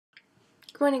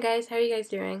Morning, guys. How are you guys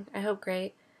doing? I hope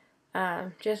great.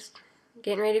 Just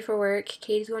getting ready for work.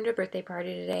 Katie's going to a birthday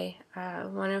party today.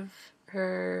 One of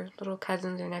her little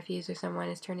cousins or nephews or someone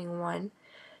is turning 1,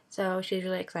 so she's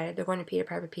really excited. They're going to Peter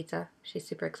Piper Pizza. She's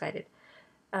super excited.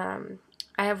 I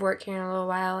have work here in a little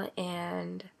while,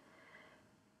 and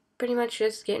pretty much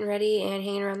just getting ready and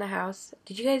hanging around the house.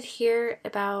 Did you guys hear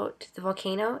about the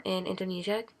volcano in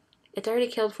Indonesia? It's already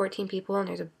killed 14 people, and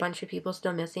there's a bunch of people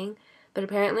still missing. But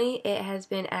apparently it has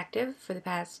been active for the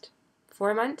past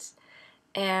 4 months,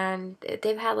 and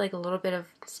they've had like a little bit of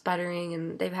sputtering,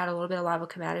 and they've had a little bit of lava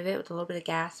come out of it with a little bit of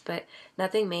gas, but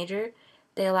nothing major.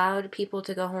 They allowed people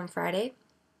to go home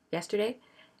yesterday,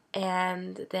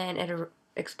 and then it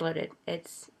exploded.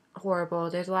 It's horrible.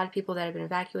 There's a lot of people that have been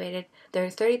evacuated.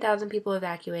 There's 30,000 people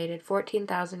evacuated.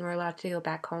 14,000 were allowed to go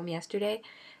back home yesterday,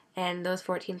 and those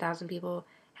 14,000 people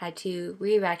had to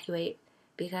re-evacuate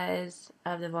because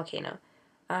of the volcano.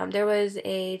 There was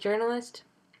a journalist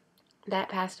that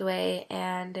passed away,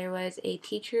 and there was a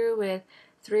teacher with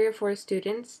 3 or 4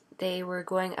 students. They were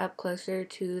going up closer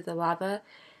to the lava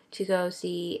to go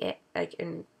see it,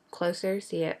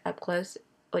 see it up close,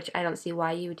 which I don't see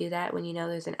why you would do that when you know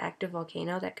there's an active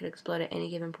volcano that could explode at any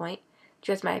given point.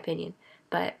 Just my opinion.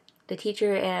 But the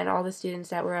teacher and all the students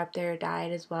that were up there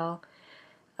died as well.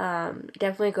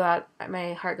 Definitely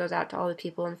my heart goes out to all the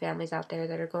people and families out there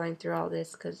that are going through all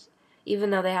this, because even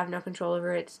though they have no control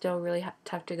over it, it's still really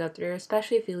tough to go through,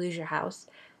 especially if you lose your house,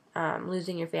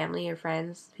 losing your family, your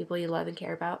friends, people you love and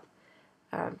care about.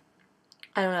 I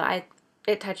don't know,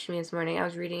 it touched me this morning. I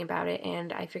was reading about it,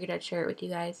 and I figured I'd share it with you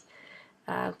guys.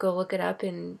 Go look it up,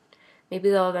 and maybe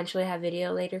they'll eventually have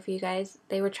video later for you guys.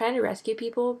 They were trying to rescue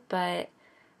people, but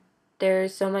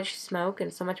there's so much smoke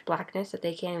and so much blackness that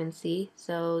they can't even see,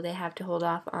 so they have to hold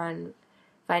off on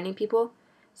finding people.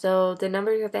 So the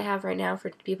numbers that they have right now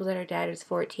for people that are dead is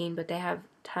 14, but they have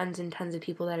tons and tons of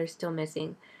people that are still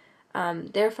missing.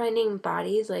 They're finding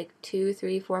bodies like 2,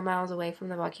 3, 4 miles away from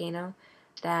the volcano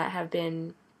that have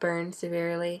been burned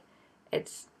severely.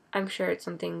 I'm sure it's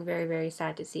something very, very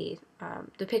sad to see.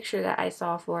 The picture that I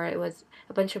saw for it was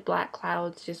a bunch of black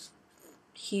clouds, just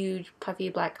huge puffy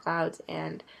black clouds,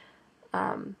 and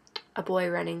a boy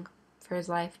running for his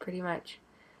life, pretty much.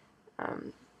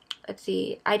 Let's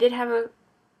see. I did have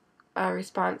a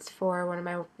response for one of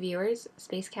my viewers,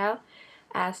 Space Cow,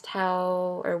 asked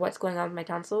how or what's going on with my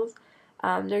tonsils.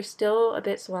 They're still a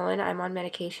bit swollen. I'm on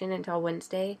medication until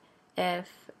Wednesday.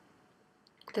 If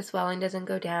the swelling doesn't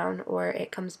go down or it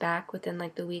comes back within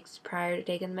like the weeks prior to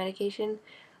taking the medication,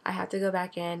 I have to go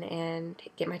back in and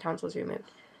get my tonsils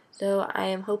removed. So I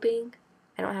am hoping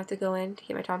I don't have to go in to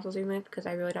get my tonsils removed, because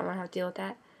I really don't want to have to deal with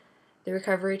that. The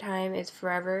recovery time is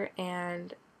forever,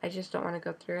 and I just don't want to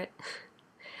go through it.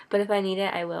 But if I need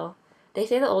it, I will. They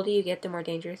say the older you get, the more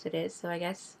dangerous it is, so I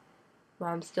guess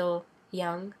while I'm still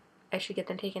young, I should get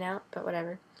them taken out, but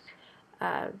whatever.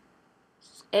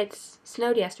 It's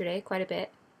snowed yesterday quite a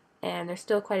bit, and there's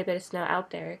still quite a bit of snow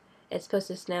out there. It's supposed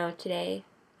to snow today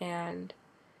and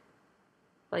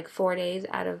like 4 days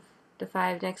out of the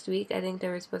 5 next week. I think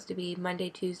there was supposed to be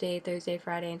Monday, Tuesday, Thursday,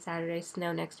 Friday, and Saturday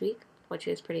snow next week, which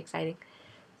is pretty exciting.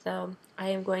 So I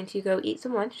am going to go eat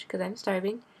some lunch because I'm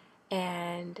starving,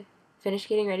 and finish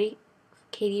getting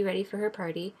Katie ready for her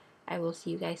party. I will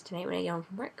see you guys tonight when I get home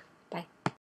from work.